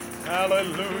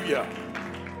Hallelujah.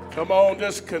 Come on,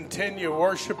 just continue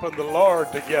worshiping the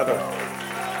Lord together.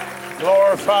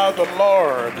 Glorify the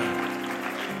Lord.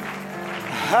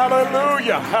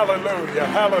 Hallelujah, hallelujah,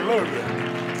 hallelujah.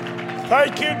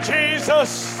 Thank you,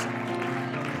 Jesus.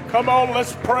 Come on,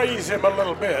 let's praise him a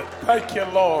little bit. Thank you,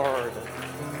 Lord.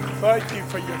 Thank you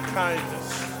for your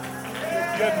kindness,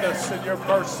 your goodness, and your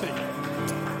mercy.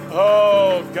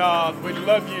 Oh, God, we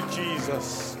love you,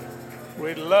 Jesus.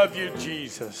 We love you,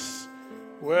 Jesus.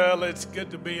 Well, it's good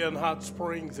to be in Hot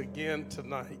Springs again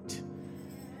tonight.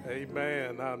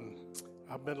 Amen.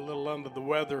 I've been a little under the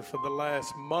weather for the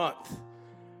last month,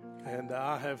 and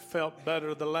I have felt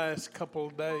better the last couple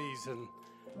of days, and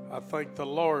I thank the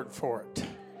Lord for it.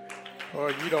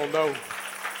 Well, you don't know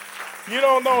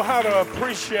how to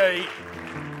appreciate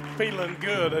feeling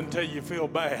good until you feel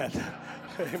bad.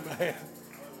 Amen.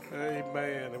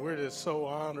 Amen. And we're just so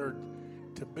honored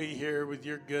to be here with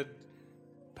your good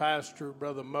pastor,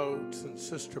 Brother Moats and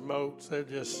Sister Moats. They're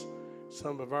just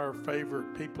some of our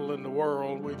favorite people in the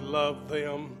world. We love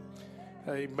them.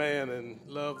 Amen. And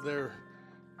love their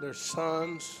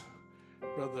sons,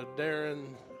 Brother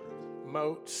Darren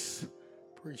Moats.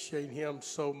 Appreciate him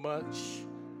so much.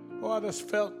 Oh, I just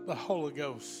felt the Holy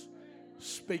Ghost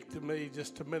speak to me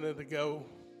just a minute ago.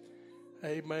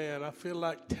 Amen. I feel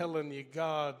like telling you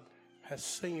God has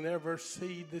seen every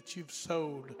seed that you've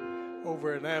sowed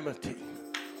over in Amity.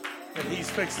 And he's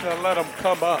fixing to let them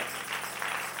come up.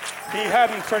 He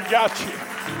hadn't forgot you.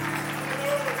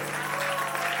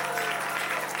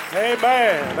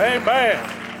 Amen. Amen.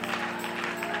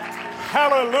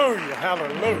 Hallelujah.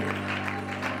 Hallelujah.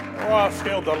 Oh, I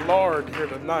feel the Lord here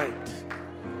tonight.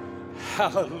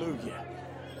 Hallelujah.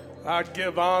 I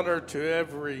give honor to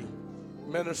every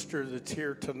minister that's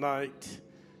here tonight.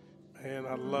 And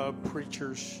I love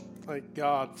preachers. Thank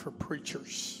God for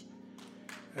preachers.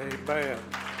 Amen.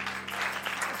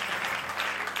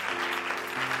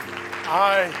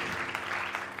 I'd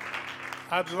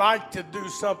like to do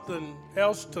something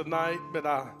else tonight, but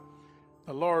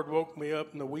the Lord woke me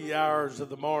up in the wee hours of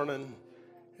the morning,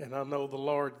 and I know the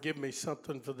Lord give me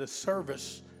something for this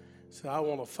service, so I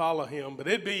want to follow him. But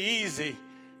it'd be easy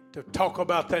to talk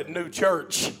about that new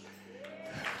church.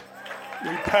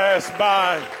 We passed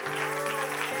by.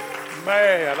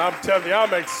 Man, I'm telling you,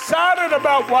 I'm excited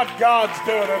about what God's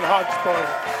doing in Hot Springs.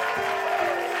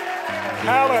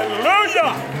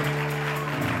 Hallelujah.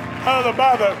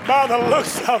 By the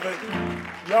looks of it,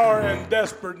 you're in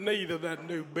desperate need of that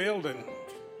new building.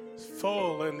 It's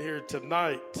full in here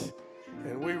tonight,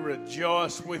 and we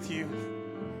rejoice with you.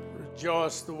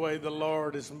 Rejoice the way the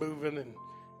Lord is moving and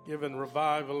giving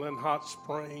revival in Hot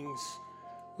Springs.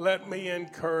 Let me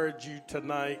encourage you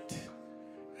tonight.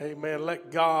 Amen. Let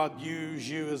God use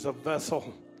you as a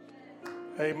vessel.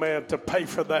 Amen. To pay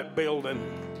for that building.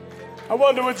 I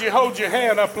wonder, would you hold your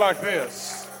hand up like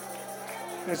this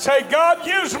and say, God,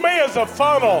 use me as a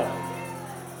funnel.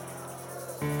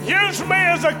 Use me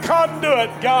as a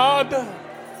conduit, God.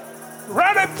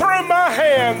 Run it through my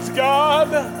hands,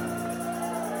 God.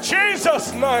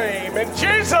 Jesus' name, in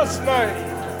Jesus' name,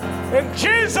 in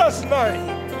Jesus'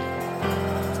 name.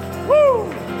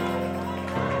 Woo!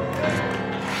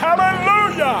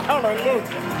 Hallelujah,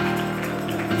 hallelujah.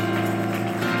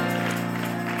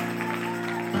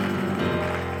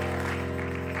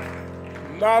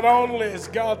 Not only is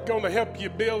God going to help you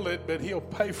build it, but he'll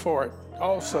pay for it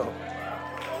also.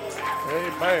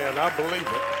 Amen. I believe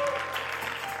it.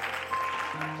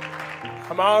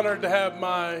 I'm honored to have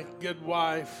my good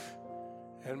wife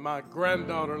and my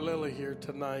granddaughter Lily here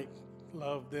tonight.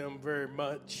 Love them very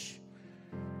much.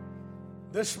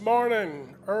 This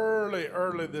morning,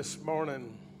 early this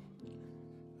morning,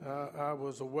 I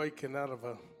was awakened out of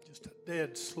just a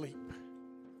dead sleep.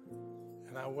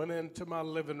 And I went into my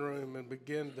living room and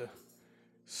began to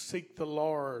seek the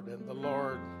Lord, and the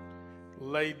Lord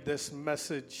laid this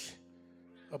message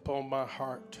upon my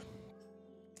heart.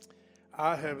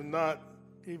 I have not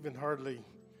even hardly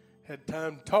had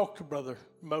time to talk to Brother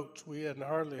Moats. We hadn't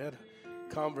hardly had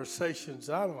conversations.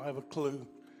 I don't have a clue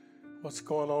what's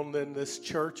going on in this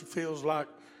church. It feels like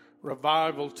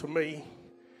revival to me.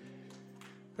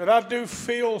 But I do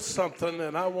feel something,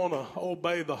 and I want to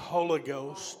obey the Holy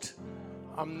Ghost.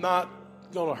 I'm not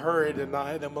going to hurry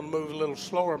tonight. I'm going to move a little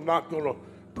slower. I'm not going to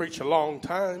preach a long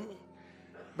time.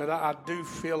 But I do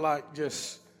feel like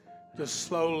just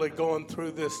slowly going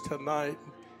through this tonight.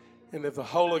 And if the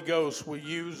Holy Ghost will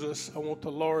use us, I want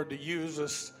the Lord to use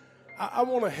us. I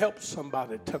want to help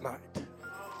somebody tonight.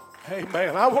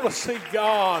 Amen. I want to see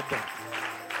God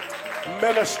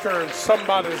minister in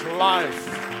somebody's life.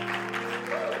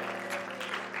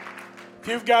 If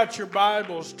you've got your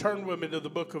Bibles, turn with me to the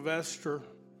book of Esther.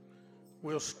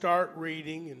 We'll start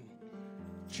reading in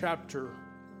chapter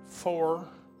 4.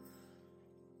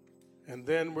 And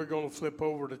then we're going to flip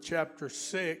over to chapter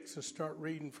 6 and start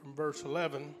reading from verse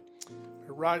 11.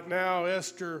 But right now,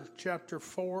 Esther chapter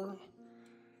 4,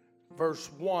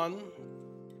 verse 1.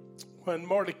 When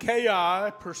Mordecai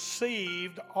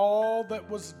perceived all that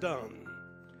was done,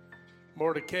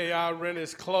 Mordecai rent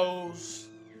his clothes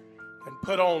and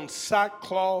put on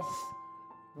sackcloth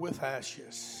with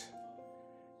ashes,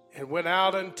 and went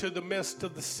out into the midst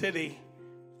of the city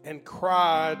and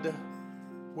cried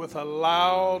with a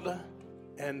loud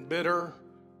and bitter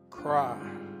cry,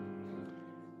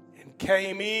 and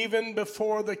came even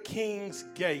before the king's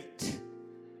gate,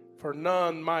 for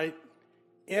none might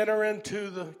enter into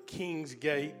the king's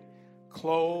gate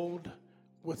clothed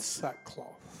with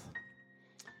sackcloth.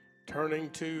 Turning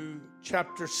to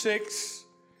chapter 6,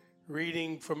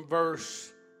 reading from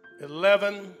verse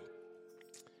 11.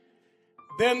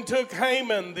 Then took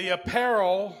Haman the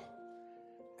apparel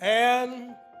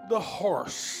and the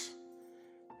horse,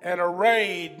 and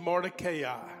arrayed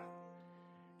Mordecai,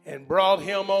 and brought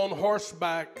him on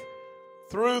horseback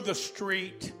through the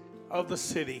street of the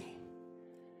city,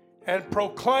 and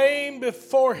proclaimed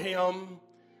before him,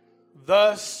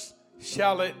 Thus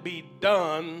shall it be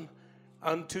done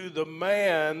unto the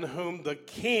man whom the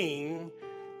king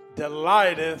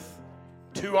delighteth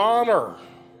to honor.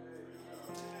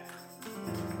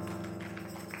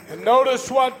 And notice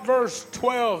what verse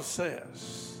 12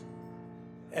 says.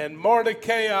 And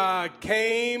Mordecai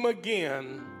came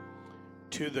again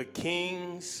to the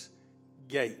king's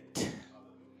gate.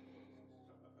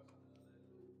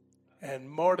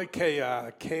 And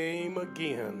Mordecai came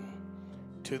again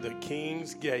to the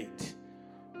king's gate.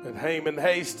 But Haman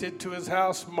hasted to his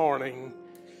house mourning,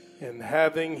 and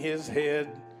having his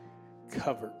head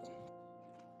covered.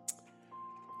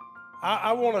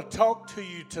 I want to talk to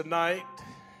you tonight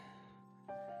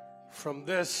from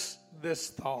this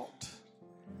thought.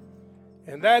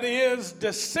 And that is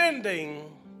descending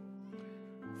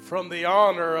from the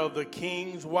honor of the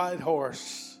king's white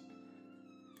horse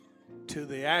to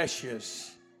the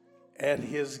ashes at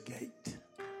his gate.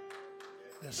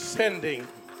 Descending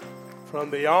from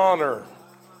the honor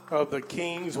of the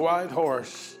king's white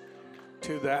horse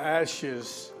to the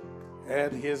ashes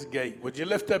at his gate. Would you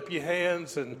lift up your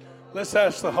hands and let's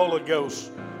ask the Holy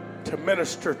Ghost to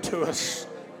minister to us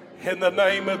in the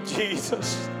name of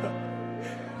Jesus.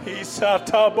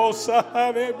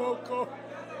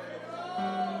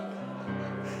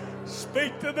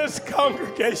 Speak to this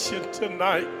congregation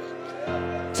tonight.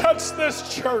 Touch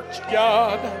this church,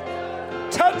 God.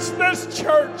 Touch this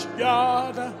church,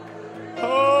 God.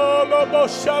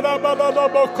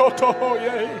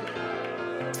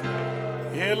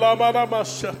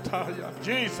 In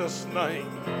Jesus' name.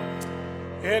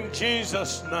 In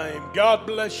Jesus' name. God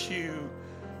bless you.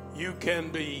 You can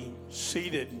be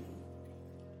seated.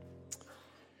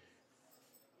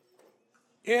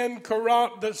 In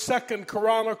the 2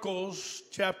 Chronicles,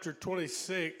 chapter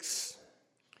 26,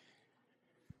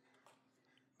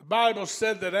 the Bible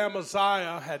said that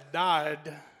Amaziah had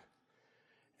died,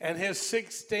 and his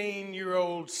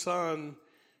 16-year-old son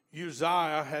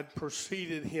Uzziah had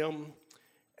preceded him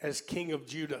as king of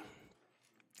Judah.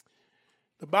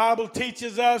 The Bible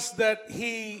teaches us that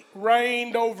he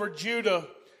reigned over Judah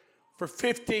for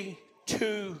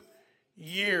 52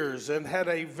 years and had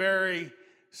a very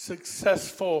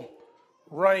successful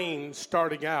reign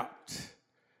starting out.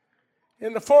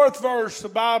 In the 4th verse, the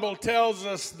Bible tells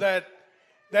us that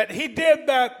he did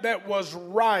that was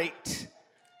right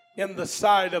in the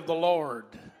sight of the Lord.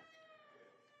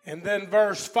 And then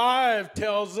verse 5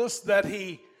 tells us that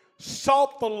he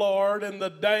sought the Lord in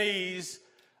the days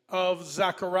of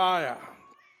Zechariah.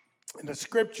 And the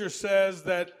scripture says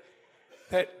that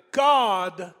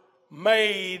God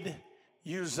made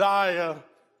Uzziah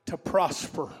to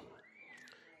prosper.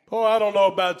 Boy, I don't know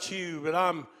about you, but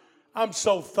I'm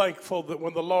so thankful that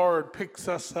when the Lord picks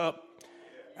us up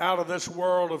out of this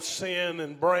world of sin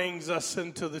and brings us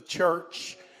into the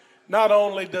church, not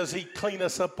only does he clean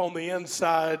us up on the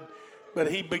inside, but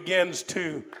he begins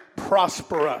to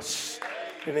prosper us,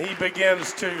 and he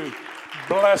begins to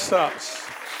bless us.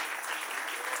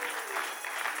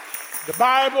 The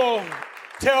Bible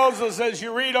tells us as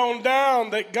you read on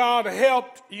down that God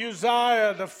helped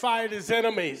Uzziah to fight his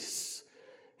enemies.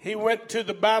 He went to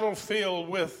the battlefield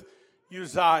with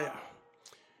Uzziah.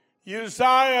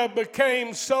 Uzziah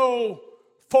became so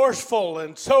forceful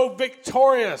and so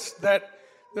victorious that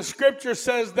the scripture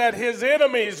says that his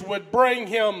enemies would bring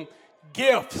him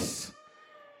gifts.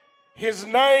 His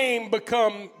name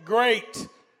became great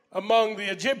among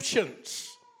the Egyptians.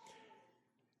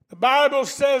 The Bible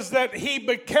says that he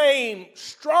became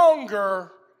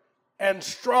stronger and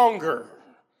stronger.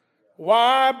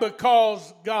 Why?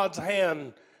 Because God's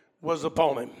hand was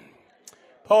upon him.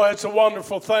 Oh, it's a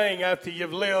wonderful thing after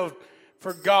you've lived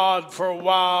for God for a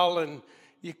while and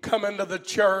you come into the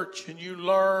church and you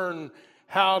learn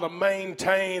how to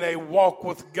maintain a walk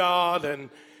with God and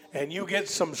you get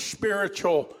some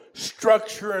spiritual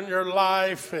structure in your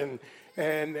life and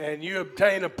you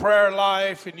obtain a prayer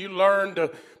life and you learn to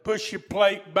push your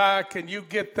plate back and you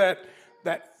get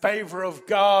that favor of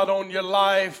God on your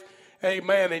life.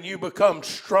 Amen. And you become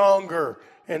stronger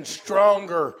and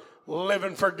stronger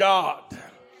living for God.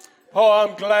 Oh,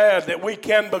 I'm glad that we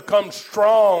can become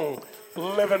strong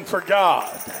living for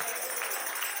God.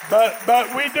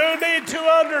 But we do need to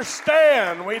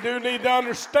understand,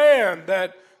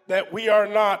 that we are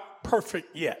not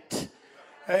perfect yet.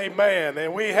 Amen.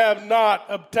 And we have not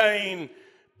obtained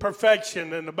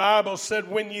perfection. And the Bible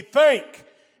said, when you think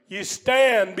you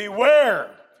stand,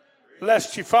 beware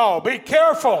lest you fall. Be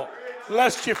careful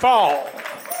lest you fall.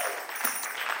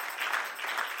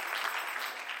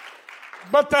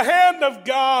 But the hand of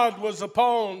God was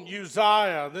upon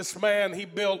Uzziah. This man, he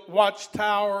built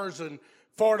watchtowers and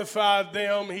fortified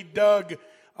them. He dug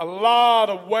a lot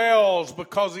of wells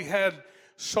because he had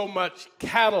so much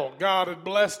cattle. God had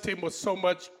blessed him with so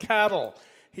much cattle.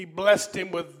 He blessed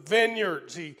him with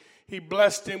vineyards. He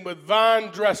blessed him with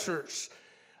vine dressers.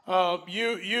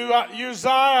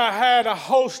 Uzziah had a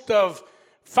host of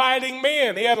fighting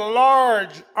men. He had a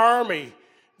large army.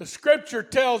 The scripture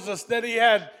tells us that he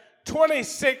had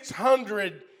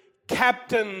 2,600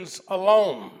 captains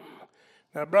alone.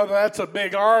 Now, brother, that's a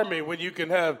big army when you can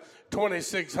have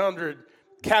 2,600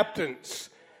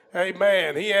 captains.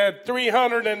 Amen. He had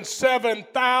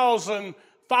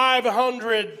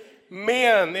 307,500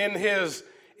 men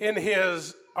in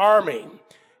his army.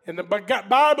 And the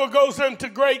Bible goes into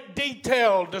great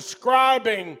detail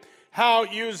describing how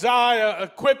Uzziah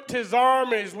equipped his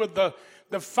armies with the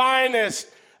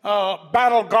finest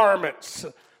battle garments,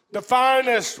 the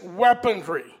finest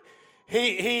weaponry.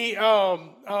 He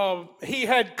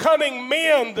had cunning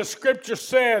men, the scripture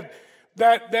said,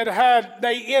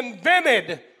 they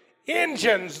invented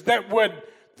engines that would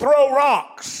throw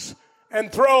rocks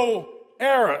and throw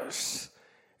arrows.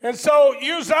 And so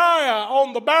Uzziah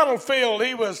on the battlefield,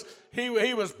 he was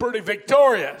pretty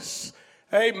victorious.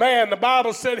 Amen. The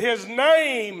Bible said his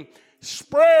name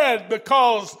spread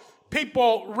because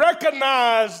people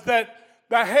recognized that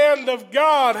the hand of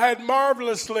God had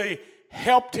marvelously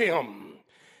helped him.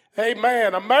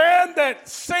 Amen. A man that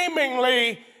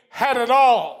seemingly had it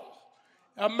all.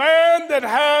 A man that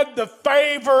had the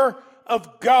favor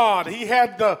of God. He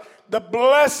had the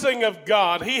blessing of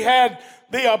God. He had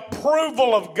the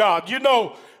approval of God. You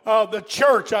know, the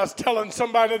church, I was telling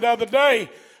somebody the other day,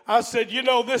 I said, you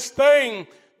know, this thing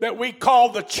that we call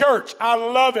the church, I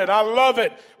love it. I love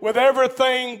it with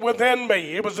everything within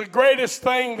me. It was the greatest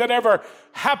thing that ever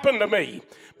happened to me.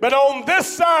 But on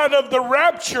this side of the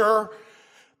rapture,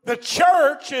 the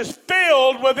church is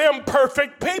filled with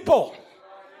imperfect people.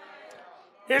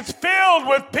 It's filled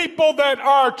with people that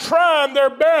are trying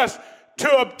their best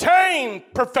to obtain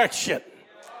perfection.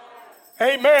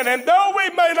 Amen. And though we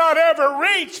may not ever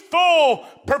reach full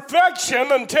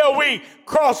perfection until we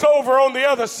cross over on the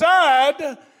other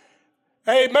side,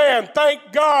 amen,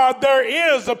 thank God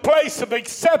there is a place of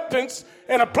acceptance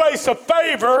and a place of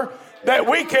favor that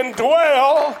we can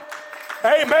dwell.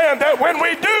 Amen. That when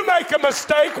we do make a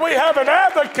mistake, we have an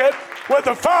advocate with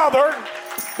the Father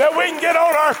that we can get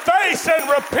on our face and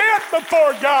repent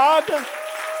before God.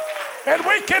 And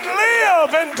we can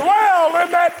live and dwell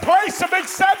in that place of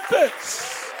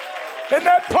acceptance, in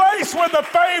that place where the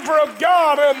favor of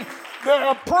God and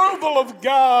the approval of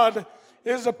God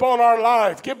is upon our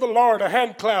life. Give the Lord a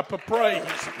hand clap of praise.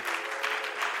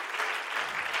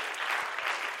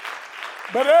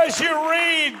 But as you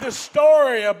read the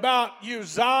story about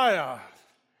Uzziah,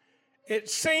 it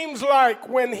seems like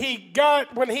when he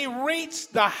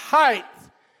reached the height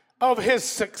of his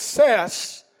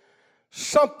success,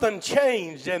 something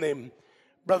changed in him,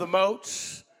 Brother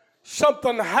Moats.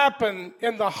 Something happened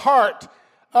in the heart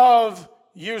of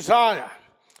Uzziah.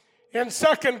 In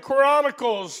 2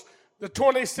 Chronicles, the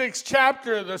 26th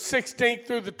chapter, the 16th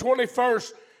through the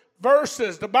 21st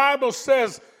verses, the Bible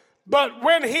says, but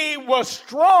when he was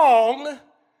strong,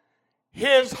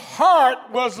 his heart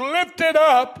was lifted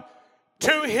up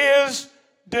to his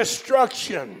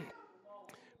destruction.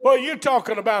 Boy, you're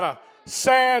talking about a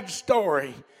sad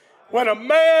story. When a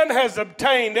man has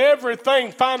obtained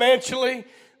everything financially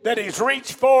that he's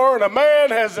reached for, and a man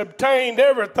has obtained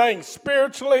everything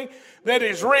spiritually that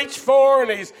he's reached for,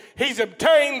 and he's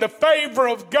obtained the favor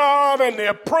of God and the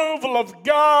approval of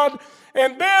God.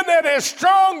 And then at his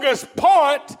strongest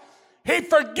point, he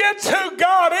forgets who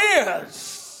God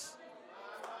is.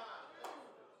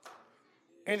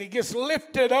 And he gets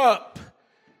lifted up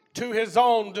to his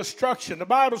own destruction. The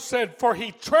Bible said, for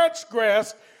he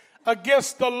transgressed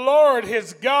against the Lord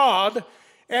his God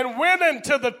and went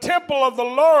into the temple of the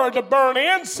Lord to burn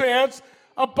incense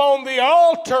upon the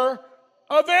altar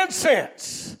of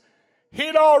incense.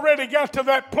 He'd already got to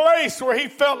that place where he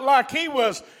felt like he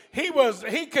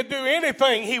could do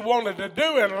anything he wanted to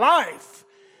do in life.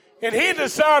 And he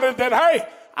decided that, hey,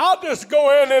 I'll just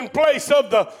go in place of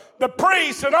the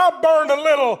priest and I'll burn a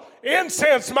little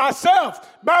incense myself.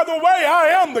 By the way,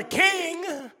 I am the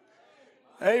king.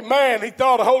 Amen. He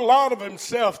thought a whole lot of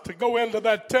himself to go into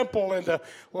that temple and to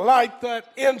light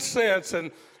that incense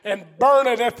and burn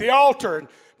it at the altar. And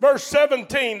verse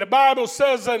 17, the Bible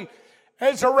says, and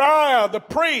Azariah the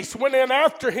priest went in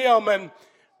after him,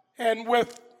 and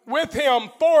with him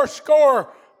 80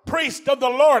 priests of the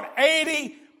Lord,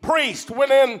 80 priests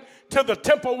went in to the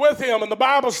temple with him, and the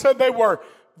Bible said they were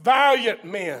valiant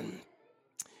men.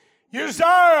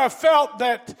 Uzziah felt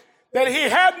that he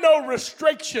had no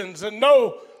restrictions and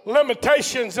no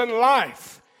limitations in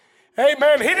life.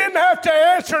 Amen. He didn't have to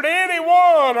answer to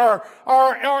anyone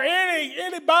or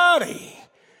anybody.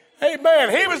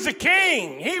 Amen. He was the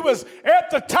king. He was at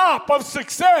the top of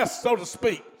success, so to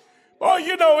speak. Well,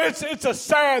 you know, it's a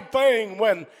sad thing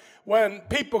when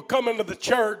people come into the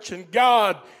church and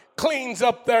God cleans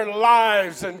up their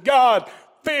lives and God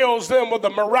fills them with the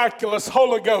miraculous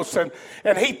Holy Ghost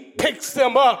and he picks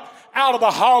them up out of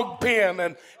the hog pen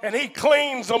and he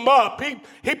cleans them up. He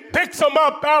picks them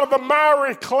up out of the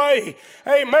miry clay.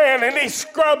 Amen. And he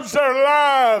scrubs their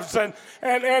lives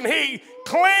and he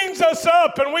cleans us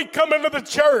up, and we come into the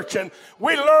church and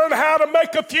we learn how to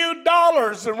make a few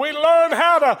dollars, and we learn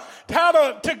how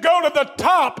to go to the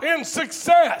top in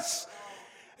success.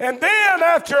 And then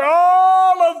after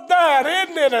all of that,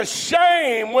 isn't it a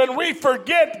shame when we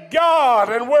forget God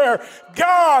and where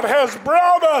God has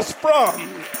brought us from?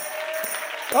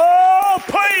 Oh,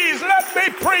 please let me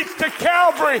preach to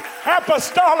Calvary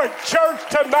Apostolic Church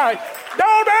tonight.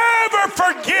 Don't ever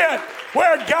forget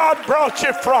where God brought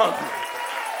you from.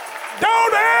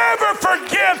 Don't ever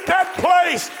forget that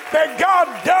place that God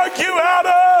dug you out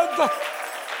of.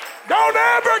 Don't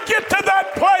ever get to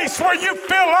that place where you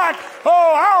feel like,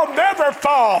 oh, I'll never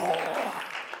fall.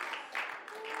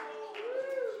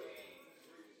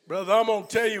 Brother, I'm going to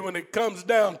tell you, when it comes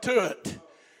down to it,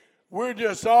 we're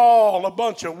just all a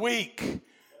bunch of weak,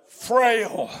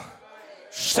 frail,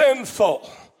 sinful,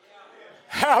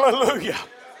 hallelujah,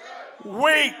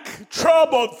 weak,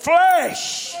 troubled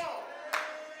flesh.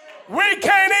 We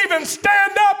can't even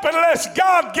stand up unless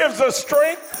God gives us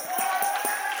strength.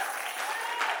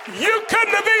 You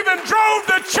couldn't have even drove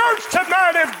to church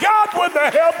tonight if God wouldn't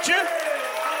have helped you.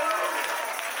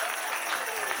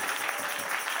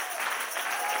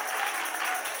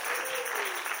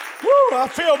 Woo, I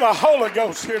feel the Holy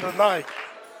Ghost here tonight.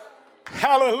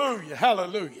 Hallelujah,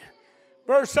 hallelujah.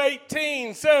 Verse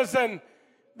 18 says, and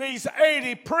these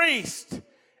 80 priests,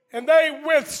 and they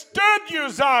withstood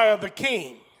Uzziah the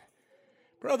king.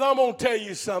 Brother, I'm going to tell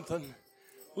you something.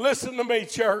 Listen to me,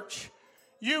 church.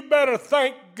 You better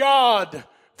thank God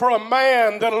for a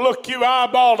man that'll look you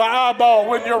eyeball to eyeball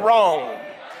when you're wrong.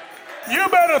 You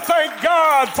better thank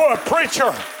God for a preacher,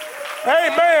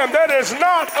 amen, that is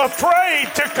not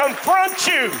afraid to confront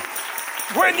you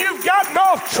when you've gotten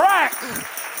off track,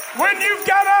 when you've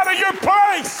got out of your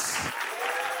place.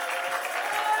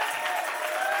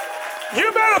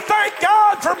 You better thank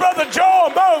God for Brother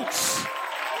Joel Moats.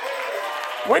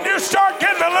 When you start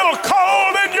getting a little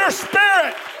cold in your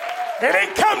spirit, and he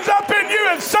comes up in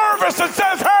you in service and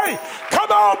says, hey, come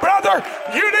on, brother,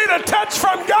 you need a touch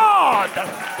from God.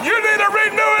 You need a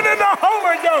renewing in the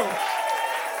Holy Ghost.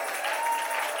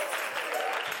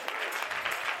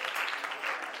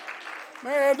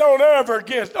 Man, don't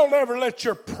ever let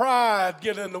your pride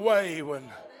get in the way when,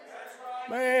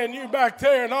 man, you back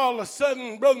there and all of a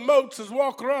sudden Brother Moats is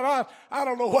walking around. I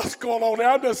don't know what's going on there.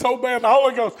 I'm just obeying the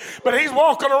Holy Ghost. But he's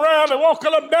walking around and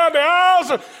walking up and down the aisles,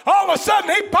 and all of a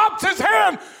sudden he pops his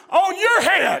hand on your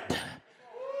head.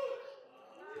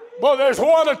 Well, there's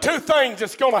one or two things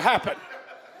that's going to happen.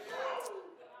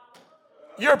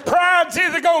 Your pride's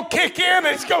either going to kick in and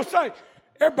it's going to say,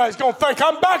 everybody's going to think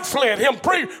I'm backslid. Him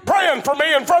praying for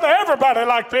me in front of everybody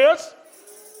like this.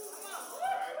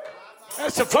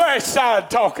 That's the flesh side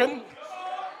talking.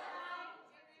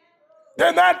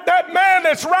 then that man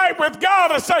that's right with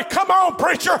God will say, come on,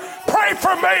 preacher, pray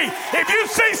for me. If you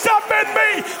see something in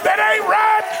me that ain't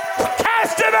right,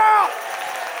 cast it out.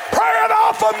 Pray it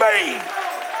off of me.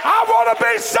 I want to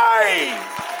be saved.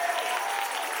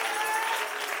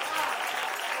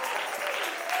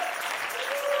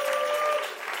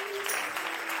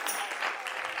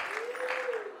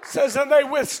 It says, and they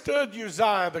withstood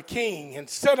Uzziah the king, and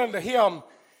said unto him,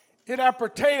 it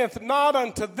appertaineth not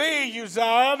unto thee,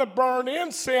 Uzziah, to burn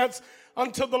incense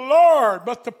unto the Lord,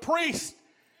 but the priests,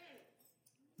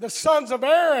 the sons of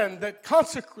Aaron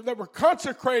that were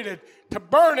consecrated to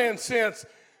burn incense,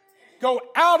 go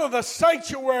out of the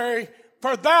sanctuary,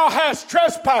 for thou hast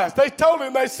trespassed. They told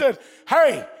him, they said,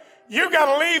 hey, you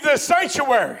got to leave this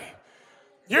sanctuary.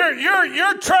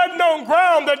 You're treading on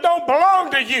ground that don't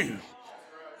belong to you.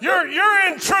 You're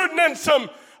intruding in some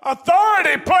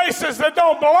authority places that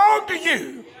don't belong to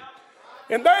you.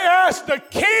 And they asked the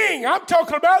king, I'm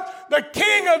talking about the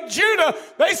king of Judah,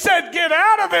 they said, get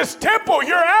out of this temple.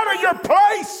 You're out of your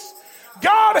place.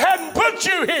 God hadn't put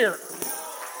you here.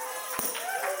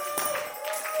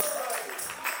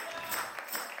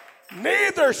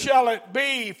 Neither shall it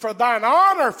be for thine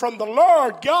honor from the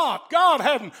Lord God. God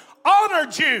hadn't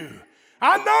honored you.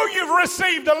 I know you've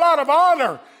received a lot of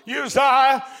honor,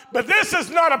 Uzziah, but this is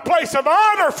not a place of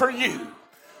honor for you.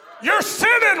 You're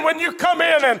sinning when you come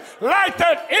in and light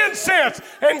that incense,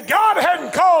 and God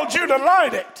hadn't called you to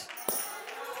light it.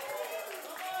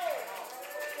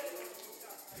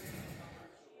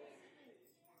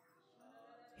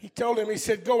 He told him, he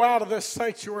said, go out of this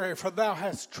sanctuary, for thou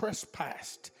hast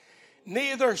trespassed.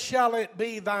 Neither shall it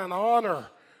be thine honor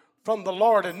from the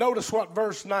Lord. And notice what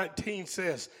verse 19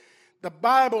 says. The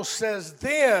Bible says,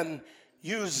 then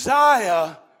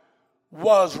Uzziah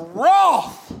was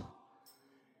wroth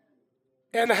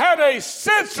and had a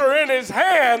censer in his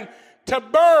hand to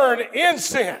burn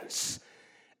incense.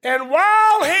 And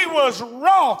while he was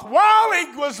wroth, while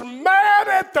he was mad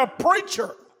at the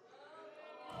preacher,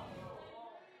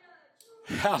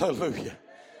 hallelujah,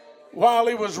 while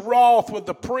he was wroth with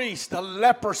the priest, the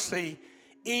leprosy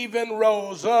even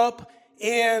rose up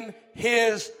in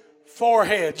his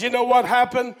forehead. You know what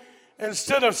happened?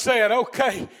 Instead of saying,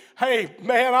 okay, hey,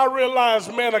 man, I realize,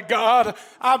 man of God,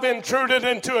 I've intruded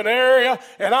into an area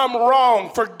and I'm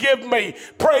wrong. Forgive me.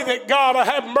 Pray that God will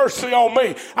have mercy on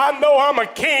me. I know I'm a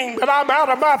king, but I'm out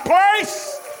of my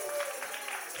place.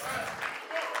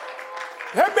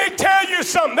 Let me tell you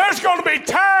something. There's going to be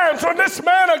times when this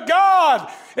man of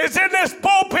God is in this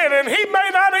pulpit and he may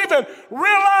not even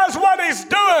realize what he's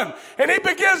doing. And he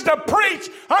begins to preach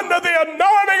under the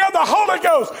anointing of the Holy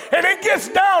Ghost. And it gets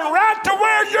down right to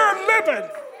where you're living.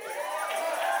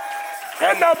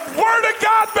 And the Word of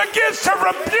God begins to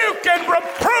rebuke and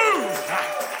reprove.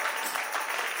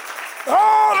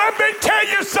 Oh, let me tell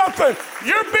you something.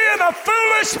 You're being a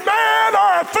foolish man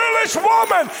or a foolish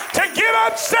woman to get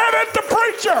upset at the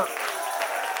preacher.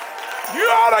 You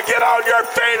ought to get on your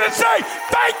feet and say,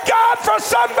 thank God for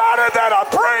somebody that'll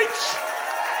preach.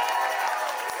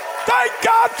 Thank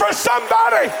God for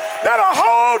somebody that'll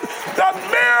hold the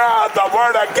mirror of the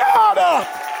Word of God up.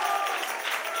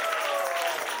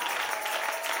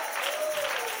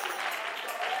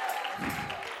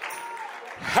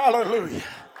 Hallelujah.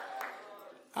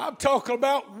 I'm talking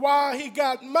about why he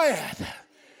got mad,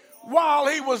 while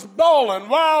he was bowling,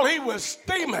 while he was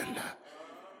steaming.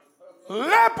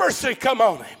 Leprosy come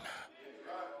on him.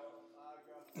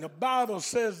 The Bible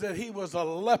says that he was a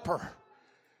leper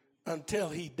until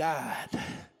he died.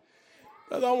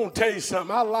 But I want to tell you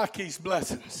something. I like these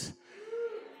blessings.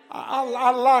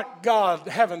 I like God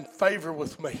having favor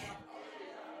with me.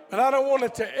 But I don't want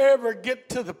it to ever get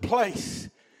to the place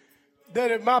that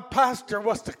if my pastor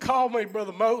was to call me,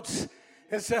 Brother Moats,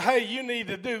 and say, hey, you need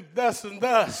to do thus and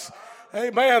thus,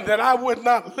 amen, that I would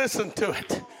not listen to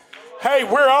it. Hey,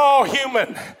 we're all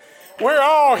human. We're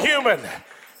all human.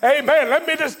 Amen. Let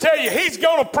me just tell you, he's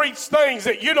going to preach things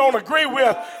that you don't agree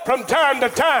with from time to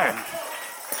time.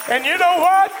 And you know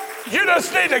what? You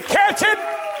just need to catch it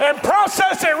and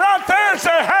process it right there and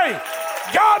say, hey,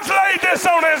 God's laid this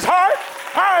on his heart.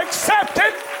 I accept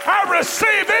it. I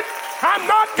receive it. I'm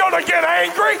not going to get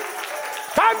angry.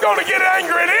 If I'm going to get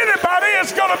angry at anybody,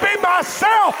 it's going to be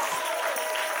myself.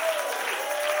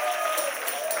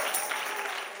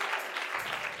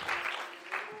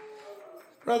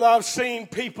 Brother, I've seen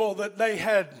people that they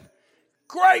had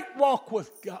great walk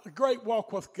with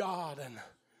God and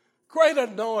great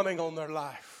anointing on their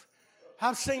life.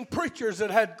 I've seen preachers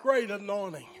that had great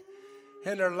anointing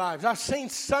in their lives. I've seen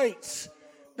saints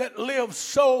that live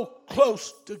so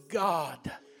close to God.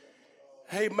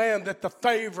 Amen, that the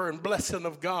favor and blessing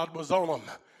of God was on them.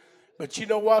 But you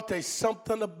know what? There's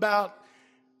something about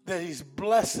these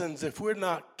blessings, if we're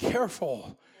not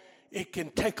careful, it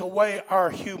can take away our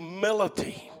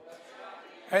humility.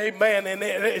 Amen. And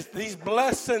these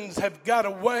blessings have got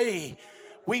a way.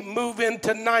 We move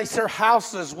into nicer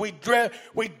houses. We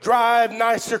drive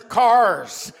nicer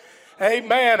cars.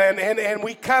 Amen. And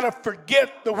we kind of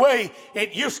forget the way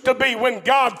it used to be when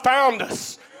God found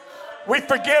us. We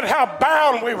forget how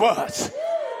bound we was.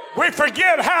 We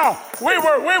forget how we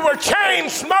were chain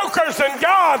smokers and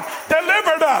God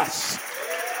delivered us.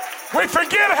 We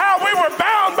forget how we were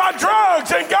bound by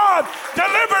drugs and God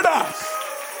delivered us.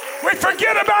 We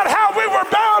forget about how we were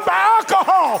bound by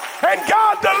alcohol and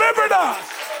God delivered us.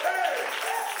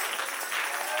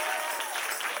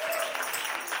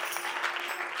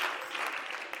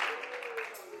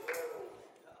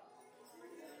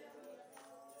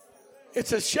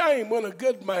 It's a shame when a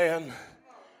good man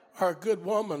or a good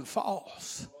woman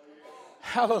falls.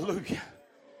 Hallelujah.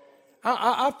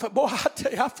 I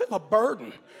tell you, I feel a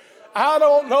burden. I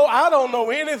don't know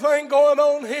anything going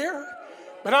on here,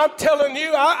 but I'm telling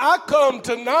you, I come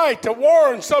tonight to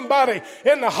warn somebody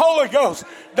in the Holy Ghost.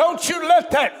 Don't you let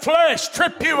that flesh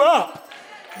trip you up.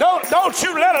 Don't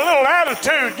you let a little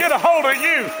attitude get a hold of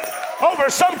you over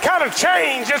some kind of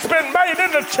change that's been made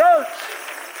in the church.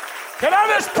 Can I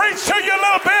just preach to you a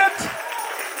little bit?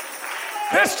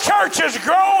 This church is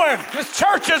growing. This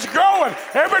church is growing.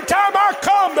 Every time I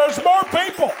come, there's more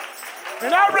people.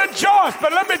 And I rejoice.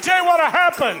 But let me tell you what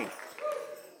happened.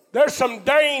 There's some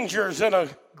dangers in a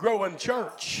growing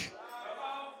church.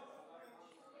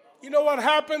 You know what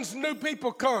happens? New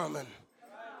people come. And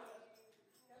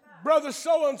brother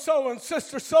so-and-so and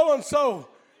sister so-and-so,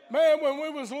 man, when we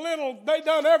was little, they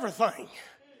done everything.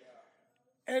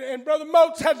 And Brother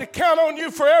Moats had to count on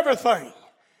you for everything.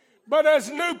 But as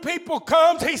new people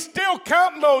comes, he's still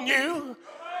counting on you.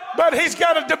 But he's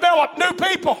got to develop new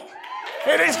people.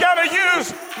 And he's got to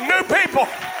use new people.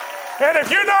 And if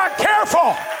you're not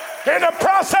careful in the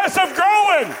process of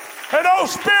growing, an old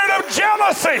spirit of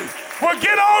jealousy will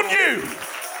get on you.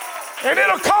 And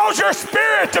it'll cause your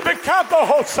spirit to become the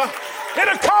whole side.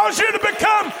 It'll cause you to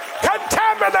become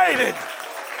contaminated.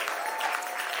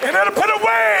 And it'll put a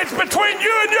wedge between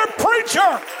you and your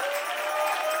preacher.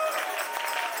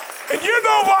 And you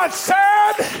know what's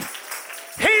sad?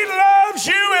 He loves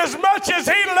you as much as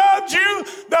he loved you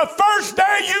the first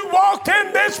day you walked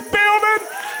in this building.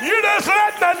 You just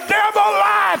let the devil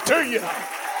lie to you.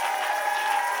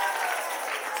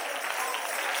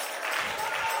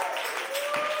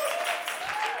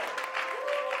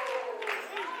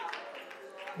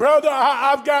 Brother,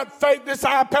 I've got faith. This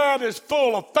iPad is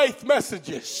full of faith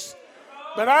messages.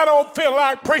 But I don't feel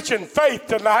like preaching faith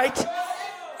tonight.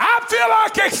 I feel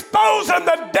like exposing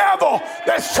the devil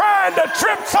that's trying to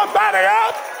trip somebody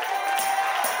up.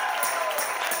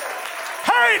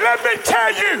 Hey, let me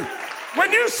tell you, when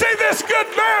you see this good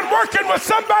man working with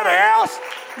somebody else,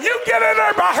 you get in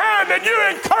there behind and you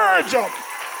encourage them.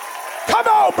 Come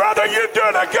on, brother, you're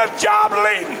doing a good job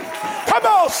leading. Come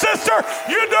on, sister,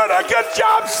 you're doing a good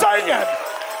job singing.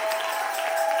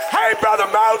 Hey, Brother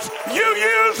Moats, you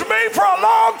used me for a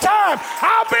long time.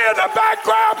 I'll be in the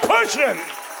background pushing.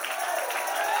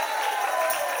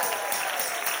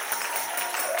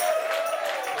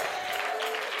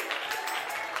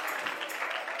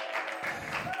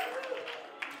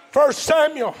 First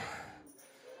Samuel.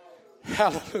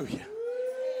 Hallelujah.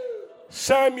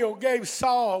 Samuel gave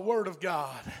Saul a word of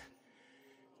God.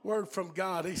 Word from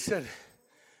God. He said,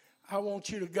 I want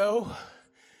you to go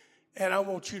and I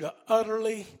want you to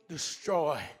utterly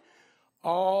destroy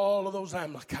all of those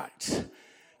Amalekites.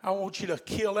 I want you to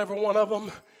kill every one of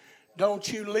them. Don't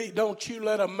you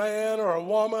let a man or a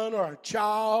woman or a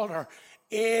child or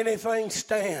anything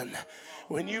stand.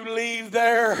 When you leave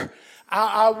there,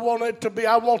 I want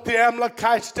the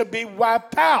Amalekites to be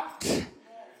wiped out.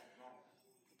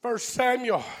 1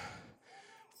 Samuel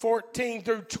 14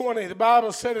 through 20, the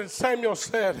Bible said, and Samuel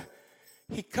said,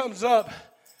 he comes up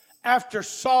after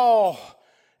Saul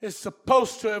is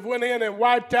supposed to have went in and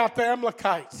wiped out the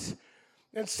Amalekites.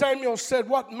 And Samuel said,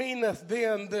 what meaneth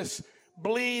then this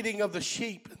bleating of the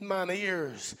sheep in mine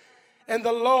ears, and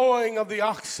the lowing of the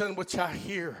oxen which I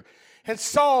hear? And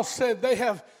Saul said, they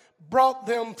have brought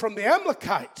them from the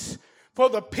Amalekites. For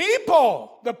the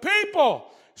people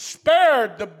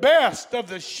spared the best of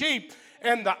the sheep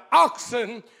and the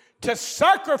oxen to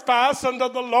sacrifice unto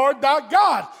the Lord thy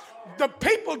God. The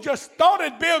people just thought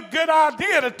it'd be a good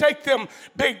idea to take them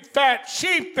big fat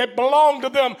sheep that belonged to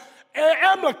them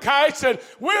Amalekites and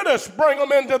we'll just bring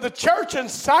them into the church and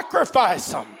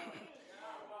sacrifice them.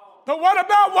 But what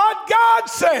about what God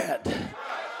said?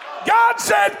 God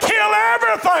said, kill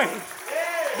everything.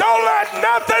 Don't let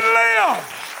nothing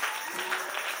live.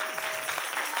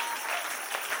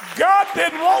 God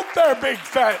didn't want their big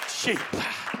fat sheep.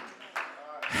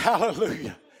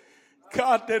 Hallelujah.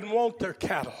 God didn't want their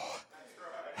cattle.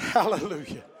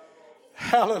 Hallelujah.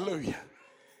 Hallelujah.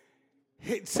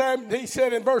 He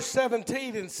said in verse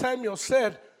 17, and Samuel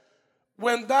said,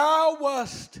 when thou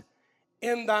was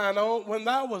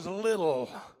little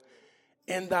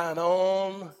in thine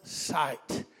own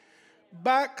sight.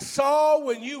 Back, Saul,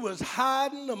 when you was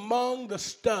hiding among the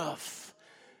stuff.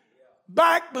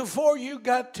 Back before you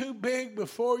got too big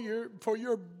for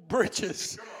your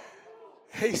britches.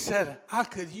 He said, I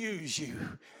could use you.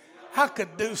 I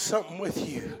could do something with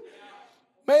you.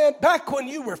 Man, back when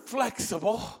you were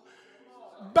flexible,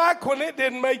 back when it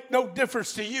didn't make no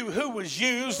difference to you who was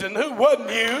used and who wasn't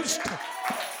used,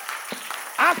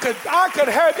 I could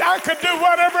do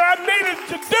whatever I needed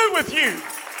to do with you.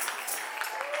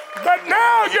 But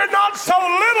now you're not so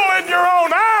little in your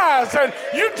own eyes, and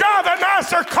you drive a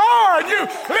nicer car and you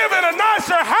live in a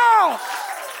nicer house.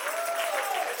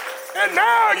 And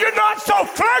now you're not so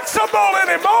flexible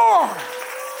anymore.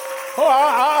 Oh,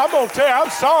 I'm going to tell you, I'm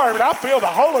sorry, but I feel the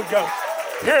Holy Ghost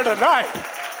here tonight.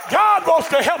 God wants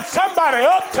to help somebody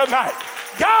up tonight.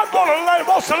 God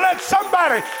wants to let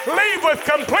somebody leave with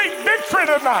complete victory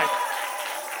tonight.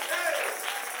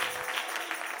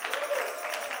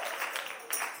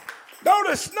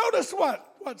 Notice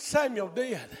what Samuel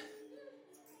did.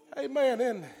 Amen.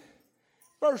 In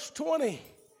verse 20,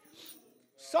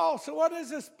 Saul said, what is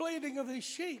this bleating of these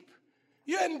sheep?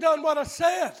 You hadn't done what I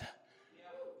said.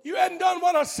 You hadn't done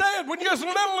what I said when you was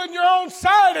little in your own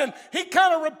sight. And he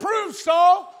kind of reproved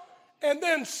Saul. And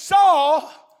then Saul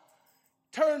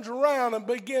turns around and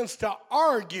begins to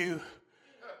argue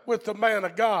with the man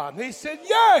of God. And he said,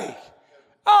 yea,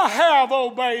 I have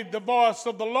obeyed the voice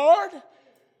of the Lord.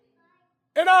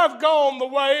 And I've gone the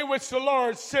way which the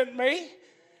Lord sent me.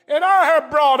 And I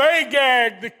have brought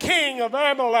Agag, the king of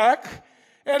Amalek,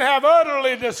 and have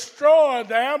utterly destroyed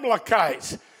the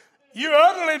Amalekites. You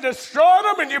utterly destroyed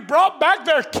them and you brought back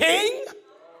their king?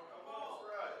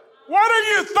 What are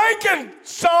you thinking,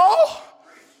 Saul?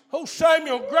 Oh,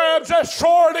 Samuel grabs that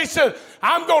sword. He said,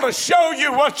 I'm going to show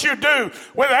you what you do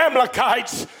with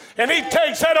Amalekites. And he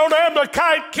takes that old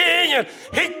Amalekite king and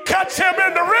he cuts him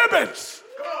into ribbons.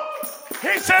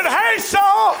 He said, hey,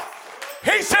 Saul.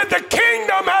 He said, the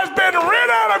kingdom has been rid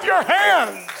out of your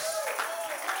hands.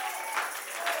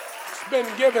 It's been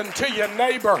given to your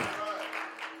neighbor,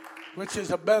 which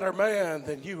is a better man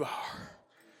than you are.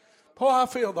 Boy, I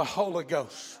feel the Holy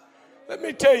Ghost. Let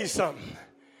me tell you something.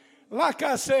 Like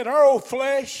I said, our old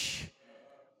flesh,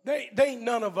 they ain't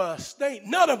none of us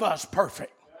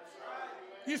perfect.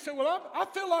 You say, well, I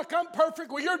feel like I'm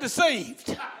perfect. Well, you're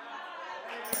deceived.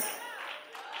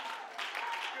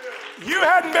 You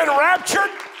hadn't been raptured,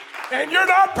 and you're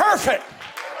not perfect.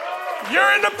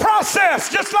 You're in the process,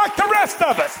 just like the rest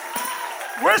of us.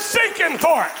 We're seeking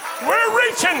for it. We're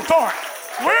reaching for it.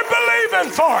 We're believing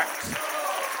for it.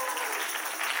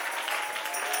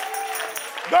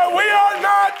 But we are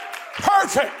not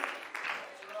perfect.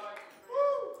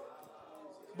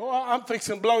 Boy, I'm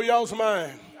fixing to blow y'all's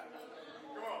mind.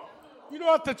 You know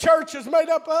what the church is made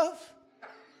up of?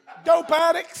 Dope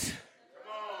addicts,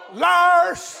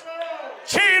 liars,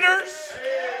 cheaters,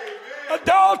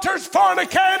 adulterers,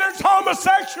 fornicators,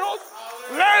 homosexuals,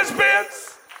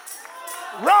 lesbians,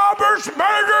 robbers,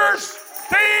 murderers,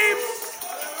 thieves.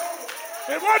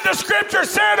 And what the scripture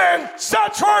said, and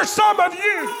such were some of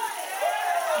you.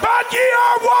 But ye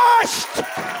are washed,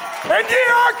 and ye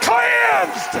are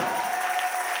cleansed.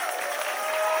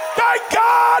 Thank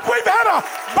God we've had a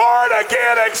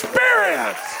born-again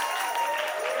experience.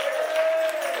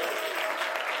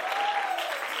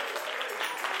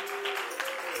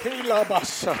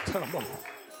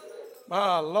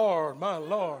 My Lord, my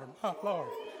Lord, my Lord.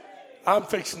 I'm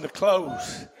fixing to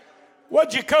close.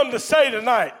 What'd you come to say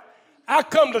tonight? I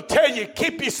come to tell you,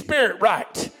 keep your spirit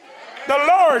right. The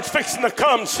Lord's fixing to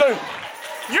come soon.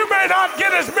 You may not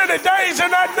get as many days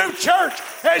in that new church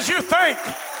as you think.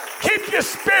 Keep your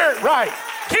spirit right.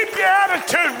 Keep your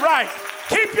attitude right.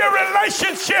 Keep your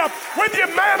relationship with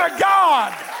your man of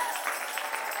God.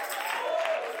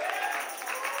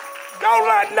 Don't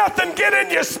let nothing get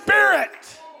in your spirit.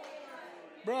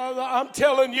 Brother, I'm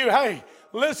telling you, hey,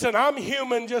 listen, I'm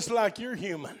human just like you're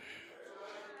human.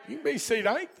 You can be seated.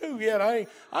 I ain't through yet. I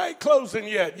ain't closing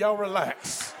yet. Y'all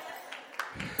relax.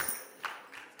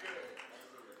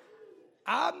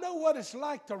 I know what it's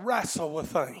like to wrestle with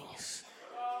things.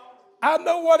 I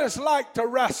know what it's like to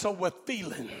wrestle with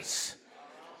feelings.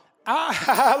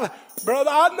 Brother,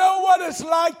 I know what it's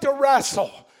like to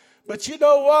wrestle. But you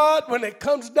know what? When it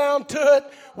comes down to it,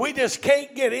 we just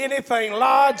can't get anything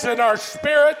lodged in our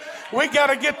spirit. We got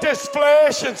to get this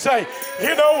flesh and say,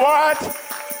 you know what?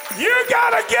 You got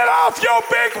to get off your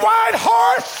big white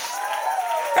horse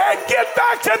and get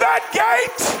back to that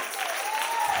gate.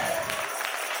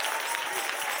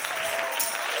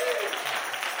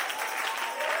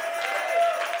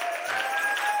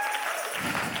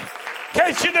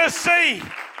 Can't you just see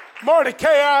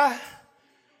Mordecai?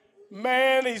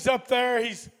 Man, he's up there.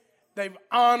 They've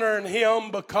honored him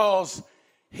because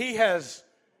he has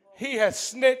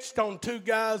snitched on two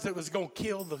guys that was going to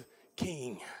kill the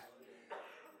king.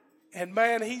 And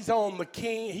man, he's on the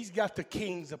king. He's got the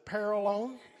king's apparel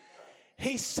on.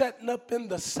 He's sitting up in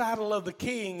the saddle of the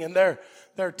king, and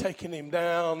they're taking him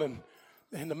down and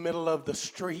in the middle of the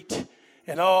street,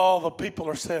 and all the people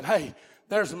are saying, "Hey,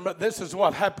 this is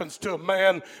what happens to a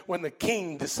man when the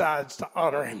king decides to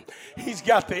honor him." He's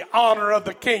got the honor of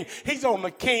the king. He's on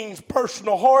the king's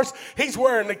personal horse. He's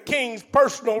wearing the king's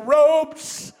personal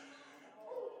robes.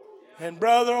 And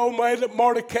brother, old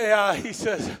Mordecai, he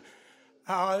says,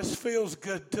 "Oh, this feels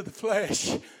good to the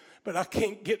flesh, but I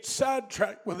can't get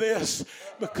sidetracked with this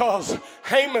because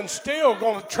Haman's still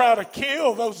going to try to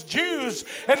kill those Jews,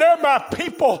 and they're my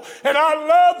people, and I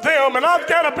love them, and I've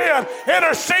got to be an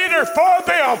interceder for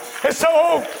them." And so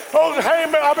old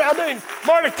Haman,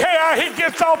 Mordecai, he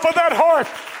gets off of that horse,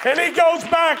 and he goes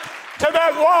back to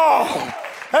that wall,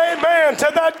 amen,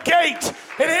 to that gate,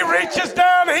 and he reaches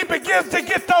down, and he begins to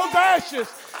get those ashes.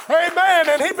 Amen.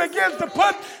 And he begins to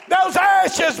put those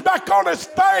ashes back on his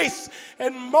face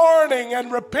in mourning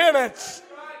and repentance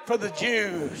for the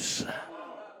Jews.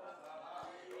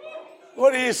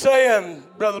 What are you saying,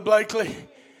 Brother Blakley?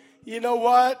 You know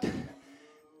what?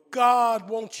 God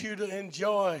wants you to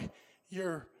enjoy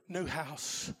your new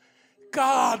house.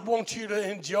 God wants you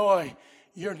to enjoy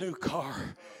your new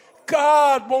car.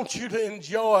 God wants you to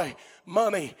enjoy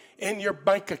money in your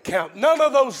bank account. None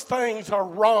of those things are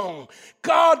wrong.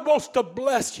 God wants to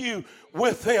bless you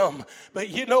with them. But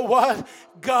you know what?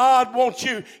 God wants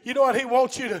you, you know what he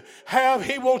wants you to have?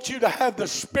 He wants you to have the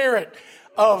spirit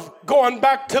of going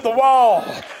back to the wall,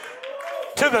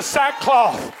 to the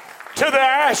sackcloth, to the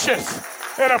ashes,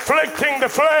 and afflicting the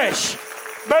flesh.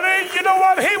 But you know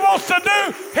what he wants to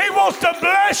do? He wants to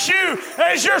bless you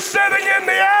as you're sitting in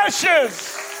the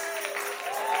ashes.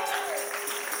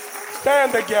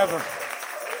 Stand together.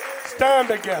 Stand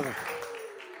together.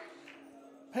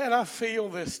 Man, I feel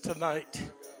this tonight.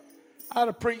 I'd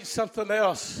have preached something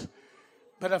else.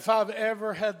 But if I've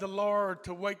ever had the Lord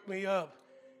to wake me up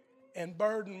and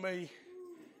burden me,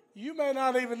 you may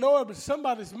not even know it, but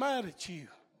somebody's mad at you.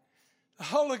 The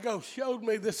Holy Ghost showed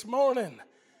me this morning.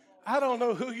 I don't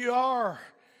know who you are.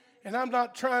 And I'm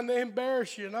not trying to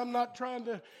embarrass you. And I'm not trying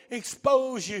to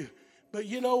expose you. But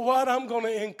you know what? I'm going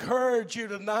to encourage you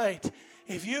tonight.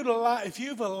 If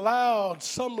you've allowed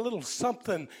some little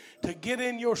something to get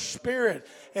in your spirit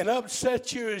and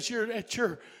upset you as you're at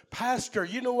your pastor,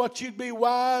 you know what you'd be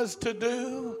wise to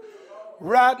do?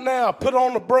 Right now, put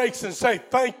on the brakes and say,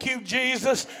 "Thank you,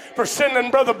 Jesus, for sending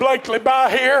Brother Blakley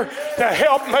by here to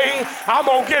help me. I'm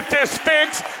going to get this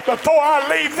fixed before I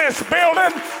leave this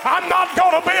building. I'm not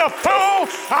going to be a fool.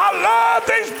 I love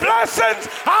these blessings.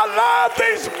 I love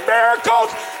these miracles.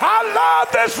 I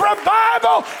love this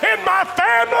revival in my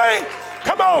family."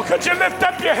 Come on, could you lift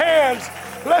up your hands?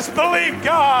 Let's believe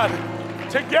God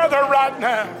together right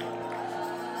now.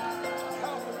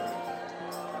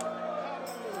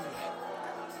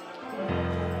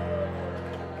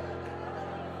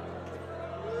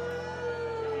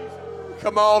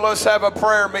 Come on, let's have a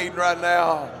prayer meeting right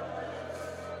now.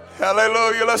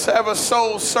 Hallelujah. Let's have a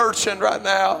soul searching right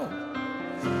now.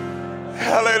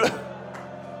 Hallelujah.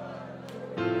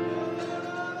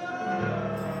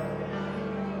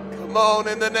 Come on,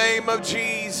 in the name of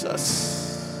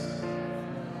Jesus.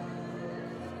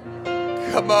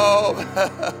 Come on.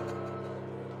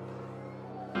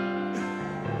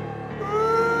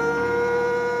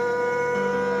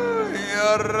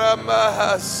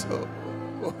 Yaramahaso.